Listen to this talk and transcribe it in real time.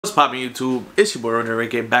What's poppin' YouTube? It's your boy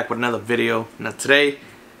RhodyRique back with another video. Now today,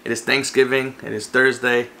 it is Thanksgiving. It is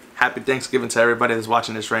Thursday. Happy Thanksgiving to everybody that's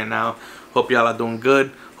watching this right now. Hope y'all are doing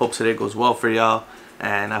good. Hope today goes well for y'all.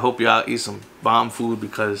 And I hope y'all eat some bomb food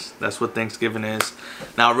because that's what Thanksgiving is.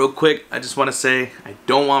 Now real quick, I just want to say I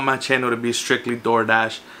don't want my channel to be strictly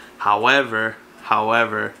Doordash. However,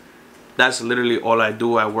 that's literally all I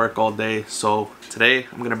do. I work all day. So today,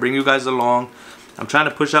 I'm going to bring you guys along. I'm trying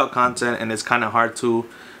to push out content and it's kind of hard to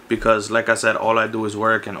because like I said, all I do is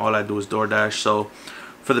work and all I do is DoorDash. So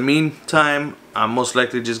for the meantime, I'm most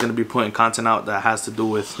likely just going to be putting content out that has to do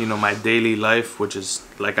with, you know, my daily life, which is,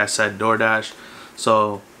 like I said, DoorDash.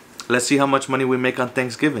 So let's see how much money we make on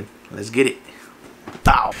Thanksgiving. Let's get it.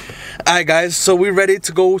 Bow. Alright guys, so we're ready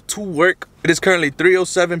to go to work. It is currently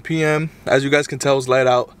 3:07 p.m. As you guys can tell, it's light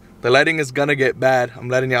out. The lighting is gonna get bad. I'm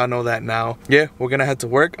letting y'all know that now. Yeah, we're gonna head to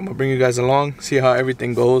work. I'm gonna bring you guys along, see how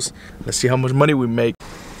everything goes. Let's see how much money we make.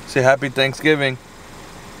 Say happy Thanksgiving.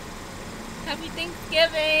 Happy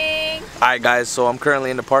Thanksgiving. Alright guys, so I'm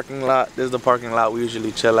currently in the parking lot. This is the parking lot we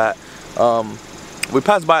usually chill at. We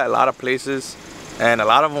pass by a lot of places and a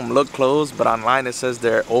lot of them look closed, but online it says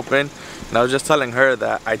they're open. And I was just telling her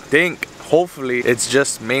that I think hopefully it's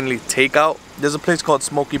just mainly takeout. There's a place called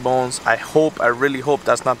Smoky Bones. I really hope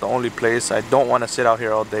that's not the only place. I don't want to sit out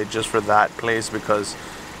here all day just for that place because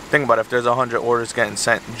think about it, if there's 100 orders getting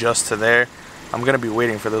sent just to there, I'm gonna be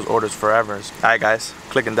waiting for those orders forever. Alright guys,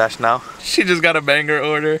 click and dash now. She just got a banger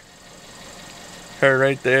order. Her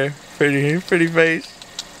right there, pretty face.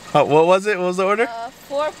 What was it? What was the order?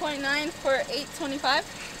 4.9 for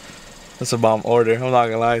 $8.25. That's a bomb order. I'm not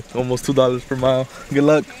gonna lie. Almost $2 per mile. Good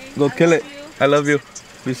luck. Okay, go kill it. I love you.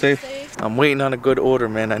 Be safe. I'm waiting on a good order,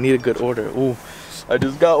 man. I need a good order. Ooh, I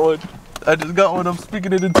just got one. I'm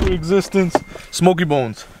speaking it into existence. Smoky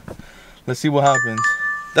Bones. Let's see what happens.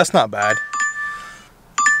 That's not bad.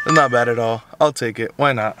 That's not bad at all. I'll take it.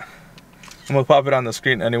 Why not? I'm gonna pop it on the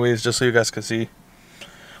screen anyways, just so you guys can see.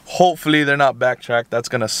 Hopefully they're not backtracked. That's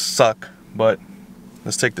gonna suck. But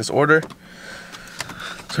let's take this order.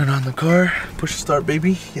 Turn on the car. Push start,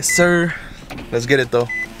 baby. Yes, sir. Let's get it though.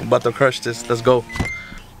 I'm about to crush this. Let's go.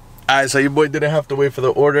 Alright, so your boy didn't have to wait for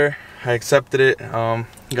the order. I accepted it.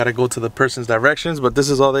 Gotta go to the person's directions, but this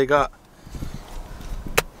is all they got.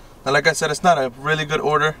 And like I said, it's not a really good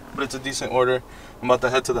order, but it's a decent order. I'm about to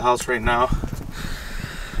head to the house right now.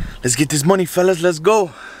 Let's get this money, fellas. Let's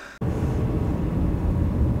go.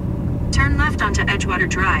 Turn left onto Edgewater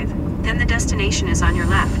Drive. Then the destination is on your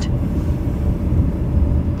left.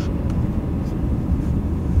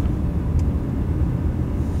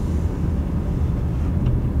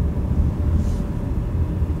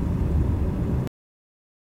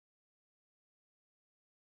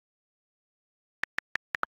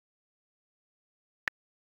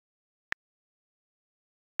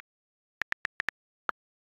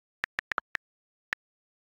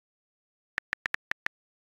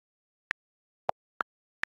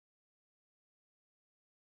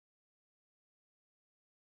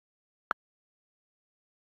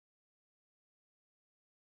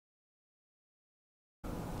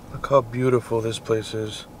 Look how beautiful this place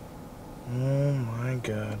is. Oh my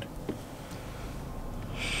god.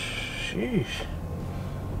 Sheesh.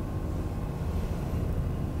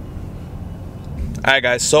 Alright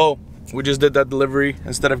guys, so we just did that delivery.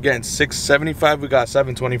 Instead of getting $6.75, we got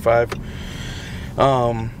 $7.25.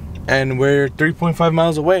 And we're 3.5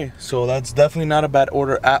 miles away. So that's definitely not a bad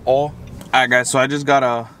order at all. Alright guys, so I just got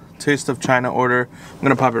a Taste of China order. I'm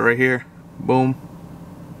gonna pop it right here. Boom.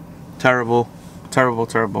 Terrible.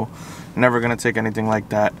 Terrible. Never gonna take anything like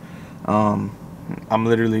that. I'm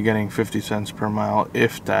literally getting 50 cents per mile,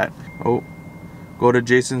 if that. Oh, go to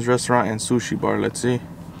Jason's restaurant and sushi bar. Let's see.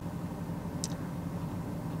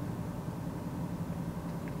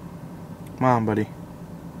 Come on, buddy.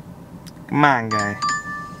 Come on, guy.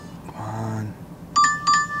 Come on,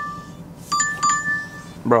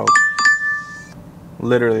 bro.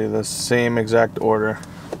 Literally the same exact order.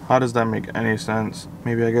 How does that make any sense?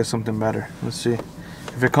 Maybe I get something better. Let's see.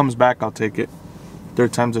 If it comes back, I'll take it.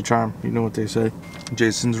 Third time's a charm. You know what they say.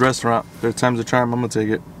 Jason's restaurant. Third time's a charm. I'm gonna take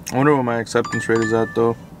it. I wonder what my acceptance rate is at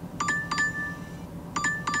though.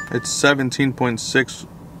 It's 17.6.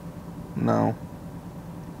 No.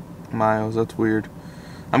 Miles. That's weird.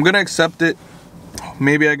 I'm gonna accept it.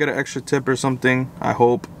 Maybe I get an extra tip or something. I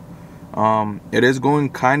hope. It is going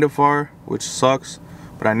kind of far, which sucks.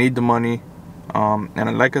 But I need the money.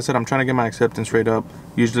 And like I said, I'm trying to get my acceptance rate up.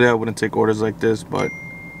 Usually I wouldn't take orders like this, but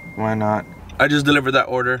why not? I just delivered that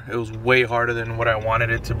order. It was way harder than what I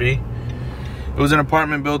wanted it to be. It was an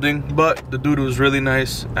apartment building, but the dude was really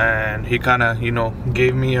nice and he kind of, you know,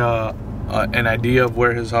 gave me a an idea of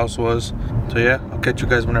where his house was. So yeah, I'll catch you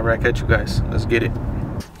guys whenever I catch you guys. Let's get it.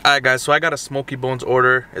 Alright guys, so I got a Smoky Bones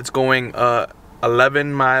order. It's going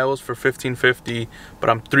 11 miles for $15.50, but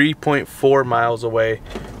I'm 3.4 miles away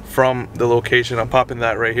from the location. I'm popping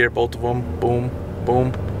that right here, both of them. Boom,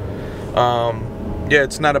 boom. Yeah,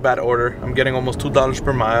 it's not a bad order. I'm getting almost $2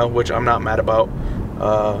 per mile, which I'm not mad about.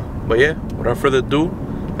 But yeah, without further ado,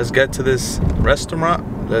 let's get to this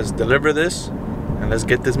restaurant. Let's deliver this and let's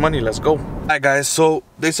get this money. Let's go. Alright guys, so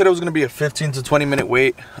they said it was gonna be a 15 to 20 minute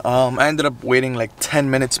wait. I ended up waiting like 10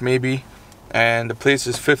 minutes maybe, and the place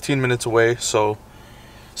is 15 minutes away, so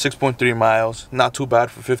 6.3 miles. Not too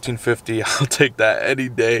bad for $15.50. I'll take that any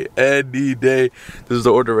day, any day. This is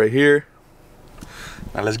the order right here.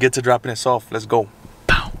 Now let's get to dropping this off. Let's go.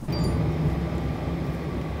 Pow.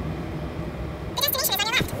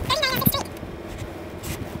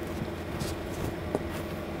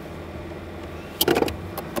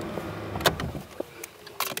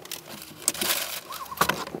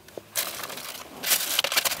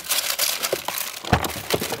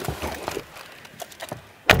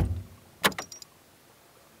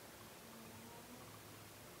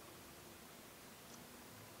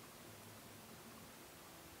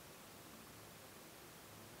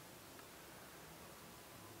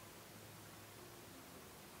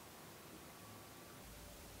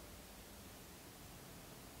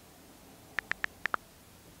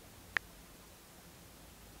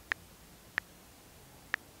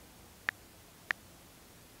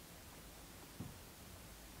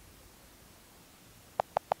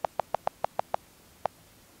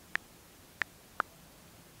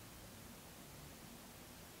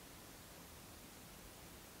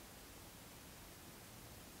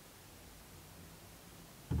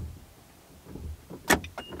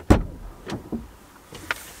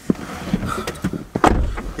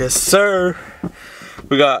 Yes, sir.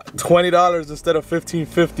 We got $20 instead of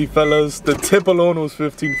 $15.50, fellas. The tip alone was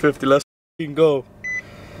 $15.50. Let's go.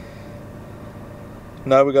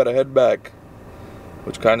 Now we gotta head back,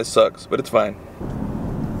 which kind of sucks, but it's fine.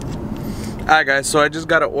 Alright guys, so I just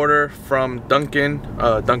got an order from Dunkin'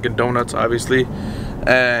 Donuts, obviously,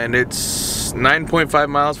 and it's 9.5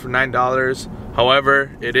 miles for $9. However,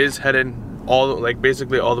 it is heading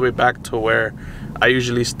basically all the way back to where I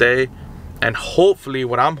usually stay. And hopefully,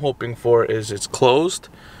 what I'm hoping for is it's closed,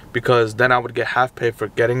 because then I would get half pay for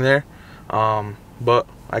getting there. But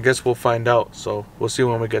I guess we'll find out. So we'll see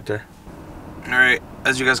when we get there. All right,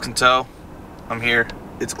 as you guys can tell, I'm here.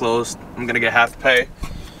 It's closed. I'm gonna get half pay.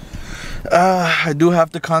 I do have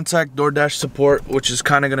to contact Doordash support, which is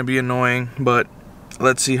kind of gonna be annoying, but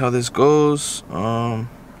let's see how this goes.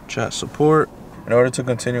 Chat support. In order to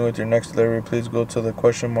continue with your next delivery, please go to the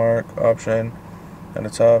question mark option at the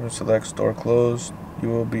top and select store closed. You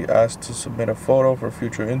will be asked to submit a photo for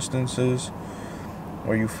future instances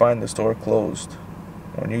where you find the store closed.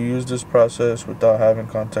 When you use this process without having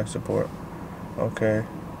contact support. Okay,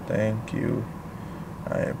 thank you.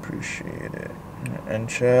 I appreciate it. And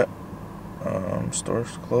chat,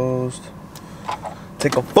 store's closed.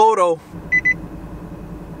 Take a photo.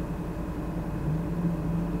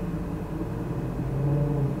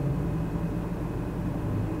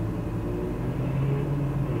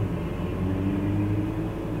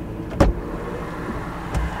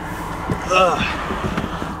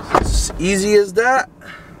 It's as easy as that.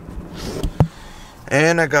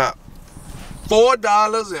 And I got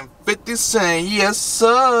 $4.50. Yes,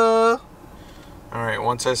 sir. Alright,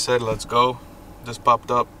 once I said let's go, this popped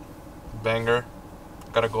up. Banger.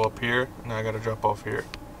 Gotta go up here, and I gotta drop off here.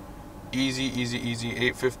 Easy, easy, easy.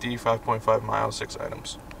 850, 5.5 miles, 6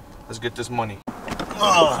 items. Let's get this money.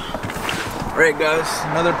 Alright guys,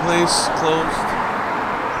 another place closed.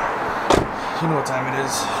 You know what time it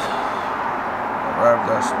is. Arrived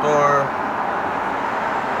at our store.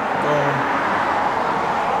 Boom.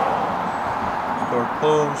 Store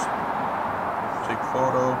closed. Take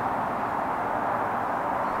photo.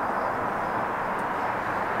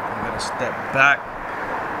 I'm gonna step back.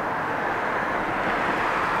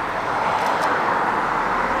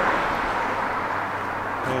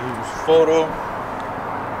 Use photo.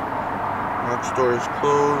 Next store is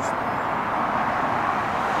closed.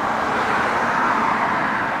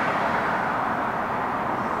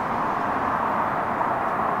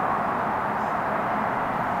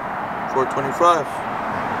 $4.25.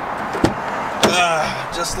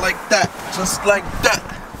 Just like that. Just like that.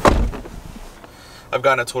 I've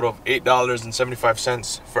gotten a total of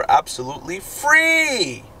 $8.75 for absolutely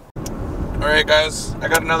free. Alright guys, I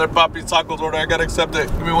got another Poppy Tacos order. I gotta accept it.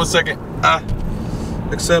 Give me 1 second.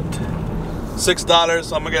 Accept.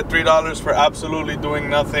 $6. I'm gonna get $3 for absolutely doing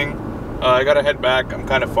nothing. I gotta head back. I'm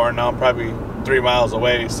kind of far now. I'm probably 3 miles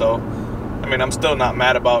away. So, I mean, I'm still not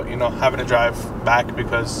mad about, you know, having to drive back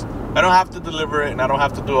because I don't have to deliver it and I don't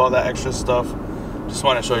have to do all that extra stuff. Just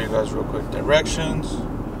want to show you guys real quick. Directions,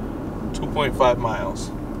 2.5 miles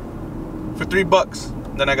for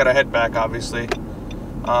 $3. Then I gotta head back, obviously.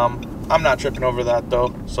 I'm not tripping over that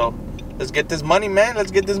though. So let's get this money, man.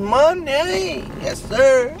 Let's get this money. Yes,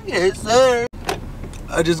 sir. Yes, sir.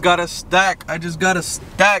 I just got a stack.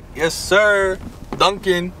 Yes, sir.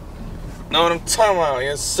 Dunkin'. Know what I'm talking about?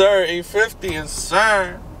 Yes, sir. 850. Yes,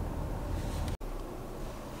 sir.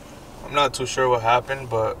 I'm not too sure what happened,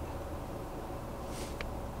 but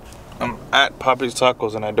I'm at Poppy's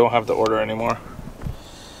Tacos and I don't have the order anymore.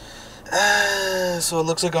 So it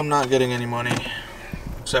looks like I'm not getting any money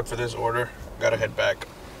except for this order. Gotta head back.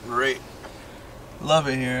 Great. Love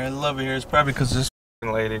it here. I love it here. It's probably because this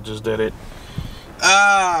lady just did it.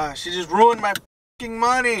 She just ruined my fucking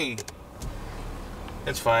money.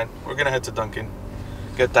 It's fine. We're gonna head to Dunkin'.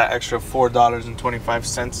 Get that extra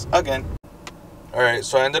 $4.25 again. Alright,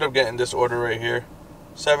 so I ended up getting this order right here.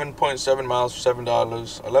 7.7 miles for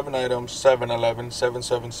 $7. 11 items, 711,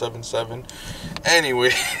 7777.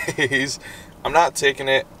 Anyways, I'm not taking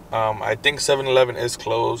it. I think 7-Eleven is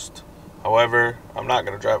closed. However, I'm not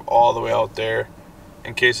gonna drive all the way out there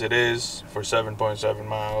in case it is for 7.7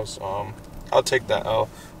 miles. I'll take that L.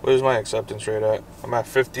 Where's my acceptance rate at? I'm at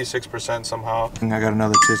 56% somehow. I got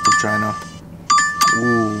another taste of China.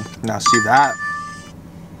 Ooh, now see that?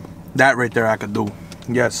 That right there I could do.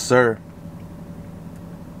 Yes, sir.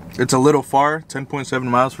 It's a little far, 10.7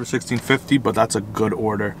 miles for $16.50, but that's a good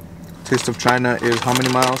order. Taste of China is how many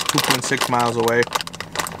miles? 2.6 miles away.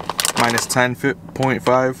 Minus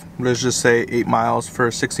 10.5. Let's just say 8 miles for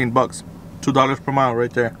 $16. $2 per mile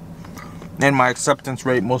right there. And my acceptance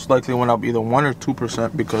rate most likely went up either 1 or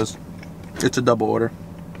 2% because it's a double order.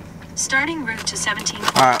 Starting route to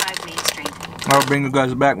 17.5 Main Street. I'll bring you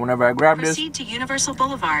guys back whenever I grab this. Proceed to Universal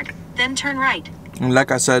Boulevard, then turn right. And like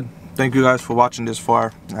I said, thank you guys for watching this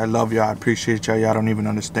far. I love y'all. I appreciate y'all. Y'all don't even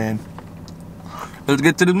understand. Let's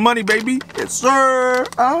get to the money, baby. Yes, sir.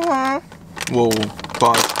 Whoa.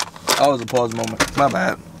 Pause. That was a pause moment. My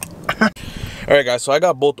bad. Alright guys, so I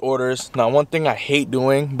got both orders. Now one thing I hate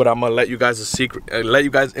doing, but I'm gonna let you guys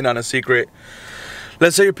in on a secret.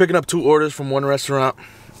 Let's say you're picking up 2 orders from one restaurant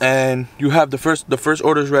and you have the first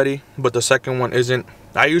order's ready, but the second one isn't.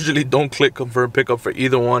 I usually don't click confirm pickup for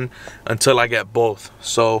either one until I get both.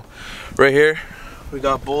 So right here we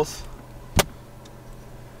got both.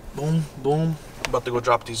 Boom, boom. About to go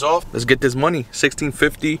drop these off. Let's get this money.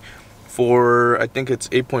 $16.50 for, I think it's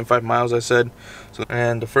 8.5 miles I said. So,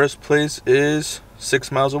 and the first place is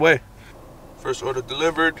 6 miles away. First order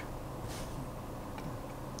delivered.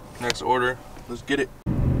 Next order. Let's get it.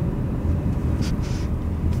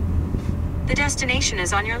 The destination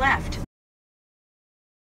is on your left.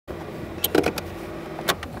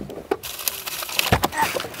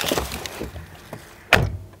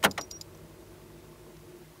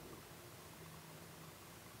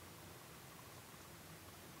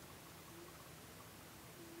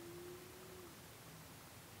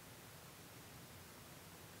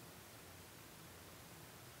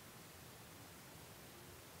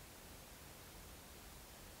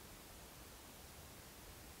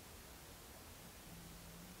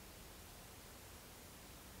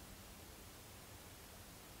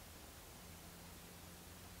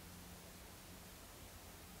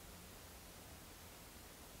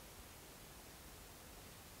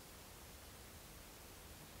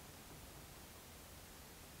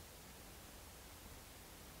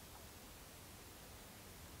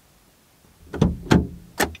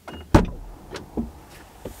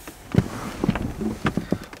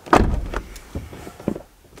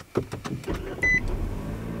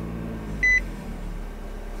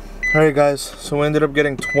 Alright guys, so we ended up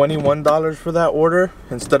getting $21 for that order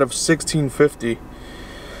instead of $16.50.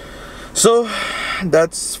 So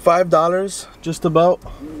that's $5 just about,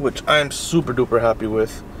 which I'm super duper happy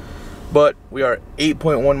with. But we are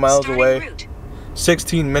 8.1 miles away,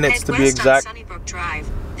 16 minutes to be exact. Sunnybrook Drive,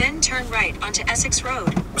 then turn right onto Essex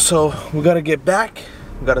Road. So we gotta get back,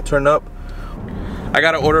 we gotta turn up. I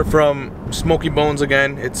got an order from Smoky Bones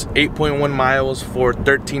again. It's 8.1 miles for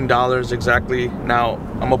 $13 exactly. Now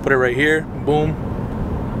I'm gonna put it right here, boom.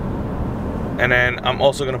 And then I'm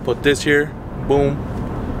also gonna put this here, boom.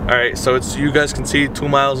 All right, so it's, you guys can see, 2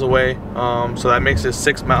 miles away. So that makes it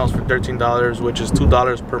 6 miles for $13, which is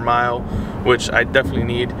 $2 per mile, which I definitely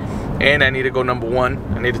need. And I need to go number 1.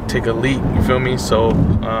 I need to take a leak, you feel me? So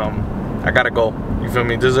I gotta go, you feel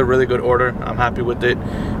me? This is a really good order. I'm happy with it.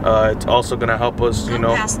 It's also gonna help us, you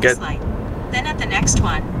know, Then at the next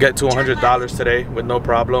one, get to $100 today with no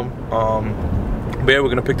problem. But yeah, we're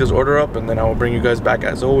gonna pick this order up and then I will bring you guys back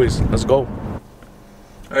as always. Let's go.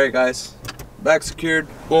 Alright guys, bag secured,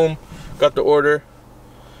 boom, got the order,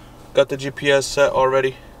 got the GPS set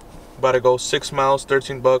already. About to go 6 miles,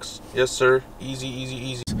 13 bucks. Yes sir, easy, easy,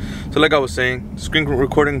 easy. So like I was saying, screen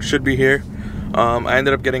recording should be here. I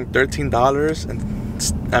ended up getting $13 and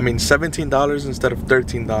I mean $17 instead of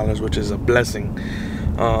 $13, which is a blessing.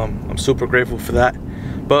 I'm super grateful for that.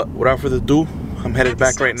 But without further ado, I'm headed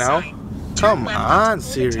back right now. Come on,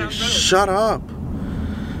 Siri, shut up.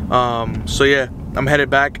 So yeah, I'm headed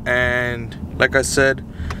back, and like I said,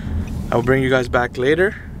 I will bring you guys back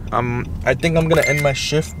later. I think I'm gonna end my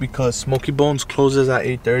shift because Smoky Bones closes at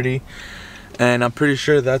 8:30, and I'm pretty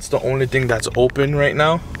sure that's the only thing that's open right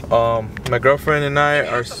now. My girlfriend and I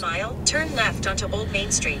are. Turn left onto Old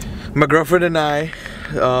Main Street. My girlfriend and I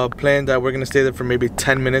planned that we're gonna stay there for maybe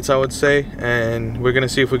 10 minutes, I would say, and we're gonna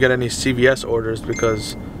see if we get any CVS orders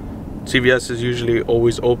because CVS is usually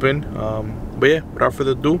always open. But yeah, without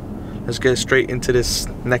further ado, let's get straight into this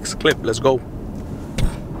next clip. Let's go.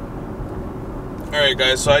 Alright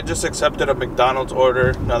guys, so I just accepted a McDonald's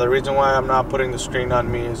order. Now the reason why I'm not putting the screen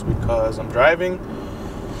on me is because I'm driving.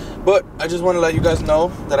 But I just want to let you guys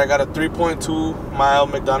know that I got a 3.2 mile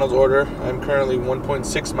McDonald's order. I'm currently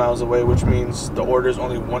 1.6 miles away, which means the order is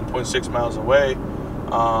only 1.6 miles away.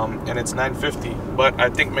 And it's $9.50. But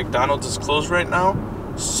I think McDonald's is closed right now,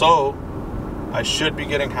 so I should be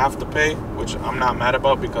getting half the pay, which I'm not mad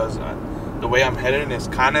about because the way I'm heading is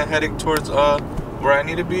kind of heading towards where I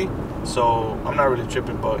need to be. So I'm not really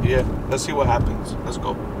tripping, but yeah, let's see what happens. Let's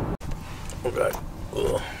go. Oh god.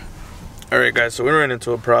 Ugh. Alright guys, so we ran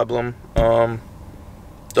into a problem.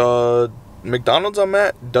 The McDonald's I'm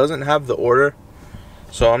at doesn't have the order,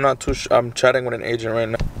 so I'm not too sure. I'm chatting with an agent right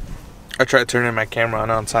now. I tried turning my camera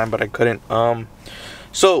on time, but I couldn't.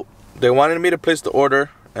 So they wanted me to place the order,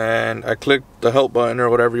 and I clicked the help button or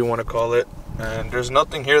whatever you want to call it, and there's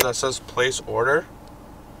nothing here that says place order,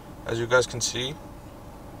 as you guys can see.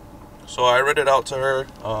 So I read it out to her.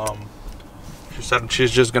 She said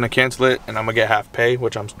she's just gonna cancel it and I'm gonna get half pay,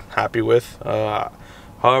 which I'm happy with.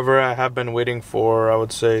 However, I have been waiting for, I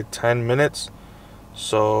would say, 10 minutes,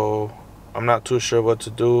 so I'm not too sure what to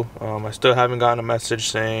do. I still haven't gotten a message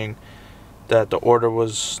saying that the order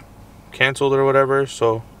was canceled or whatever,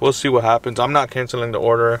 so we'll see what happens. I'm not canceling the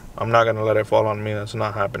order. I'm not gonna let it fall on me. That's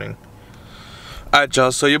not happening. Alright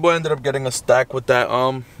y'all, so your boy ended up getting a stack with that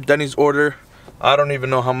Denny's order. I don't even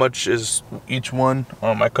know how much is each one.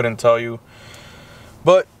 I couldn't tell you,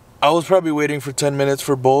 but I was probably waiting for 10 minutes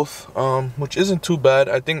for both, which isn't too bad.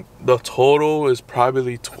 I think the total is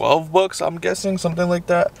probably 12 bucks, I'm guessing, something like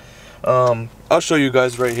that. I'll show you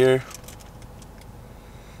guys right here,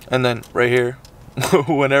 and then right here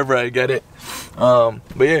whenever I get it. But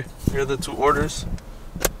yeah, here are the two orders.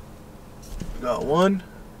 Got one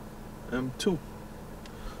and two.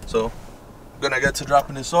 So I'm gonna get to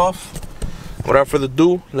dropping this off. Without further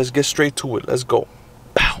ado, let's get straight to it. Let's go.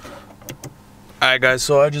 Pow. Alright guys,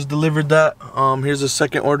 so I just delivered that. Here's the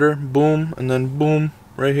second order. Boom, and then boom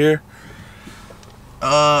right here.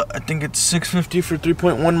 I think it's $6.50 for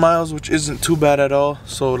 3.1 miles, which isn't too bad at all.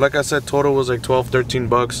 So like I said, total was like 12-13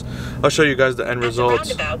 bucks. I'll show you guys the end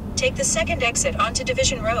results. Take the second exit onto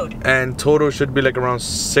Division Road. And total should be like around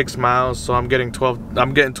 6 miles, so I'm getting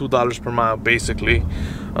 $2 per mile basically.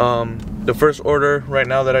 The first order right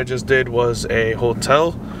now that I just did was a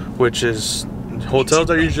hotel, which is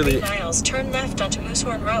hotels are usually turn left onto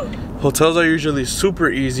Moosehorn Road. Hotels are usually super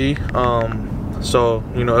easy. So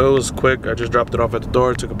you know, it was quick. I just dropped it off at the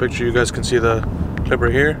door, took a picture. You guys can see the clip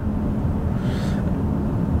right here.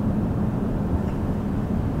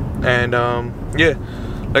 And yeah,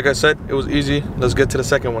 like I said, it was easy. Let's get to the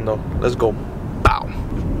second one though. Let's go. Bow.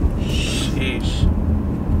 Sheesh.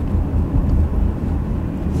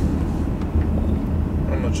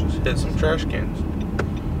 I'm gonna just hit some trash cans.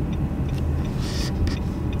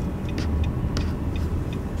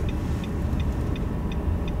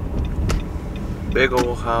 Big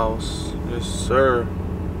old house. Yes, sir.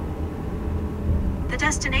 The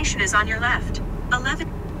destination is on your left.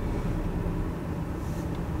 11.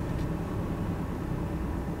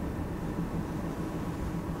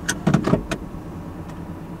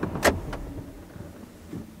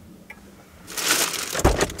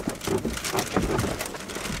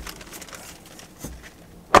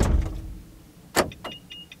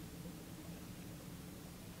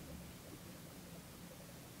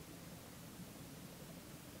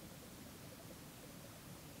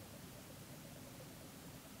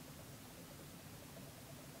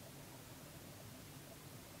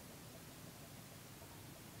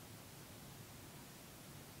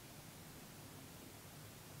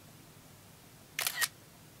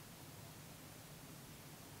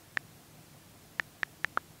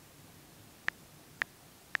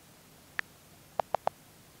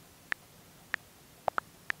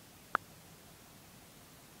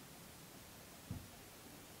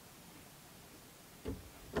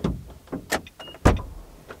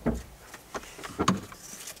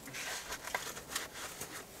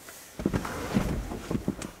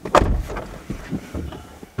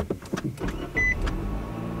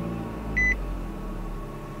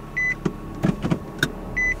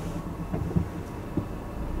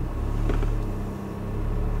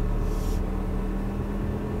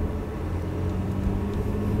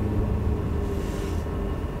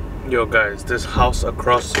 Yo guys, this house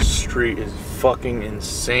across the street is fucking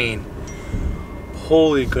insane.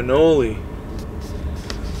 Holy cannoli.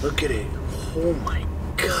 Look at it. Oh my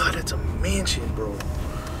god, it's a mansion, bro.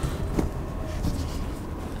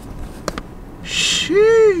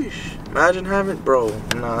 Sheesh. Imagine having, bro.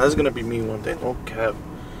 Nah, that's gonna be me one day. No cap.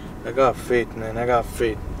 I got faith, man. I got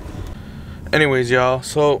faith. Anyways, y'all,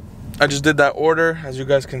 so I just did that order, as you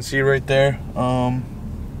guys can see right there.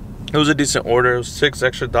 It was a decent order. It was $6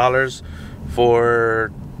 extra for,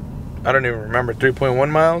 I don't even remember, 3.1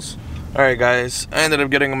 miles. All right, guys, I ended up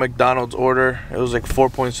getting a McDonald's order. It was like 4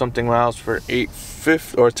 point something miles for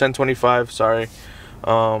 $8.50 or $10.25. Sorry.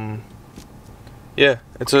 Yeah,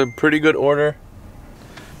 it's a pretty good order.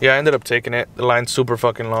 Yeah, I ended up taking it. The line's super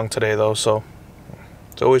fucking long today, though, so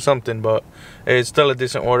it's always something. But it's still a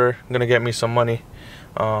decent order. Gonna get me some money.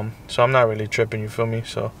 So I'm not really tripping. You feel me?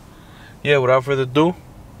 So yeah, without further ado,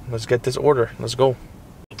 let's get this order. Let's go.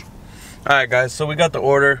 Alright guys, so we got the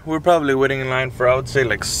order. We were probably waiting in line for, I would say,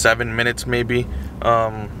 like 7 minutes maybe.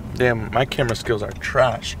 Damn, my camera skills are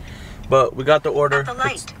trash. But we got the order. At the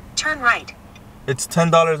light, turn right. It's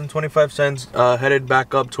 $10.25, headed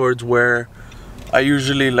back up towards where I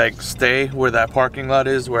usually like stay, where that parking lot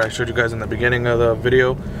is, where I showed you guys in the beginning of the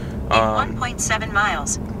video. In 1.7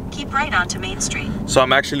 miles, keep right onto Main Street. So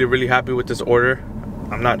I'm actually really happy with this order.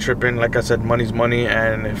 I'm not tripping. Like I said, money's money,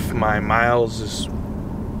 and if my miles is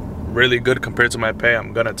really good compared to my pay,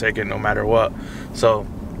 I'm gonna take it no matter what. So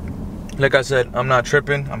like I said, I'm not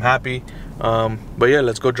tripping. I'm happy. But yeah,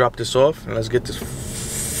 let's go drop this off and let's get this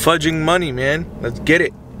fudging money, man. Let's get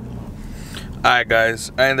it. Alright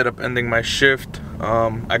guys, I ended up ending my shift.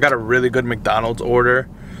 I got a really good McDonald's order,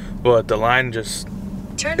 but the line just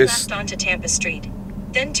turn left onto Tampa Street,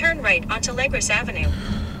 then turn right onto Legris Avenue.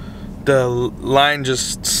 The line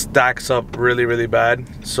just stacks up really bad.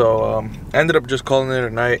 So I ended up just calling it a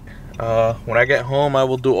night. When I get home, I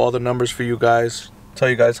will do all the numbers for you guys, tell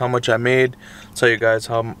you guys how much I made, tell you guys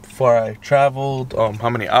how far I traveled, how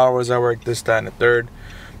many hours I worked, this, that, and the third.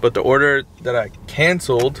 But the order that I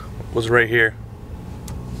canceled was right here.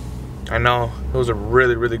 I know it was a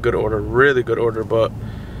really good order, but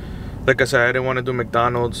like I said, I didn't want to do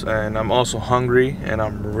McDonald's, and I'm also hungry and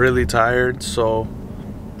I'm really tired, so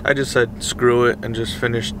I just said screw it and just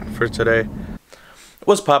finished for today.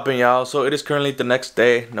 What's poppin', y'all? So it is currently the next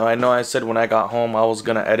day. Now I know I said when I got home I was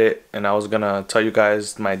gonna edit and I was gonna tell you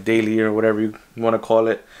guys my daily or whatever you want to call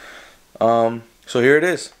it. So here it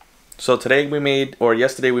is. So today we made, or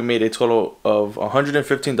yesterday we made, a total of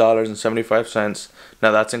 $115.75. Now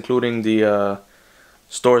that's including the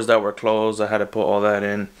stores that were closed. I had to put all that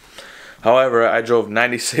in. However, I drove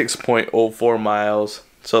 96.04 miles.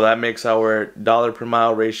 So that makes our dollar per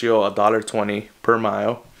mile ratio $1.20 per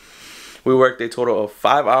mile. We worked a total of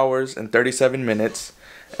 5 hours and 37 minutes.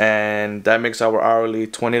 And that makes our hourly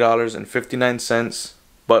 $20.59.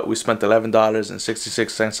 But we spent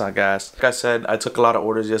 $11.66 on gas. Like I said, I took a lot of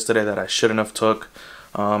orders yesterday that I shouldn't have took.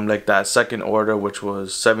 Like that second order, which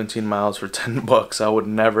was 17 miles for 10 bucks. I would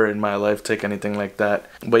never in my life take anything like that.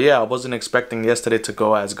 But yeah, I wasn't expecting yesterday to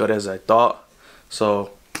go as good as I thought.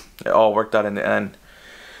 So it all worked out in the end.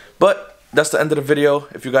 But that's the end of the video.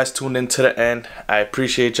 If you guys tuned in to the end, I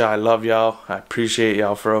appreciate y'all. I love y'all. I appreciate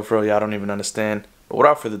y'all for real. Y'all don't even understand. But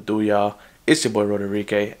without further ado, y'all, it's your boy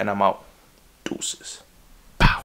RhodyRique, and I'm out. Deuces.